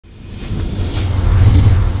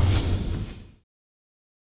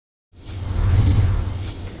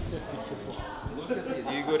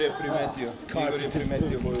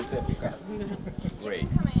Great.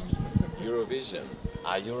 Eurovision,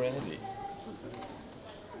 are you ready?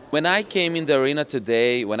 When I came in the arena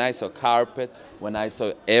today, when I saw carpet, when I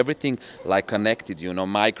saw everything like connected, you know,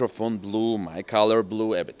 microphone blue, my color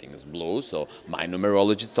blue, everything is blue. So my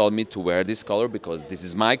numerologist told me to wear this color because this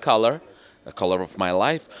is my color, the color of my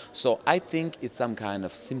life. So I think it's some kind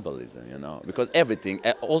of symbolism, you know, because everything,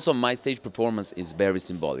 also my stage performance is very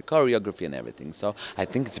symbolic, choreography and everything. So I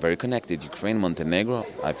think it's very connected. Ukraine, Montenegro,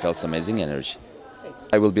 I felt some amazing energy.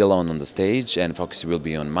 I will be alone on the stage and focus will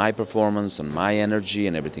be on my performance, on my energy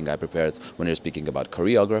and everything I prepared when you're speaking about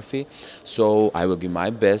choreography. So I will give my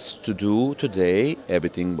best to do today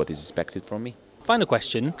everything what is expected from me. Final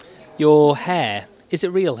question, your hair, is it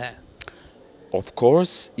real hair? Of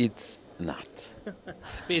course, it's not.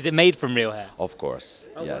 Is it made from real hair? Of course,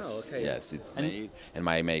 oh, yes, wow, okay. yes, it's made. And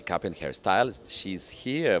my makeup and hairstylist, she's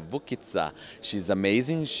here, Vukica. She's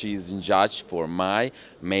amazing. She's in charge for my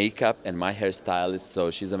makeup and my hairstylist.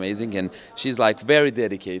 So she's amazing and she's like very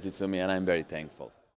dedicated to me, and I'm very thankful.